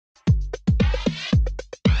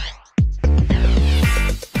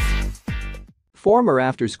Former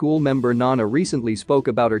after-school member Nana recently spoke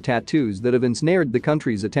about her tattoos that have ensnared the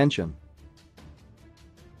country's attention.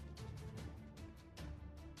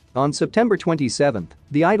 On September 27,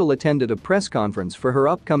 the idol attended a press conference for her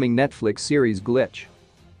upcoming Netflix series Glitch.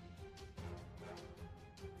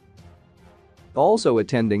 Also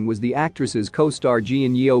attending was the actress's co-star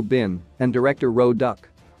Jeon Yeo Bin and director Ro Duck.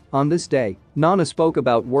 On this day, Nana spoke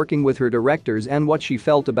about working with her directors and what she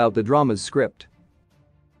felt about the drama's script.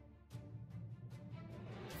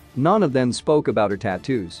 Nana then spoke about her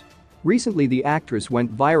tattoos. Recently, the actress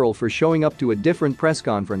went viral for showing up to a different press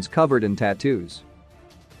conference covered in tattoos.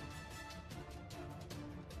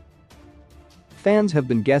 Fans have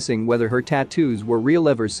been guessing whether her tattoos were real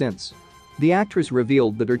ever since. The actress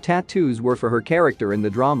revealed that her tattoos were for her character in the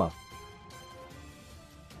drama.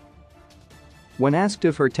 When asked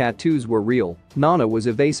if her tattoos were real, Nana was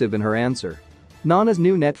evasive in her answer. Nana's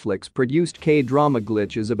new Netflix-produced K-drama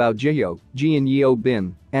Glitch is about Jeon Yeo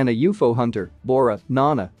Bin and a UFO hunter, Bora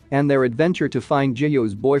Nana, and their adventure to find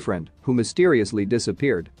Jeon's boyfriend, who mysteriously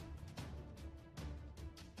disappeared.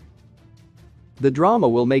 The drama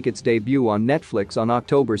will make its debut on Netflix on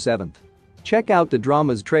October 7. Check out the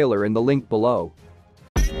drama's trailer in the link below.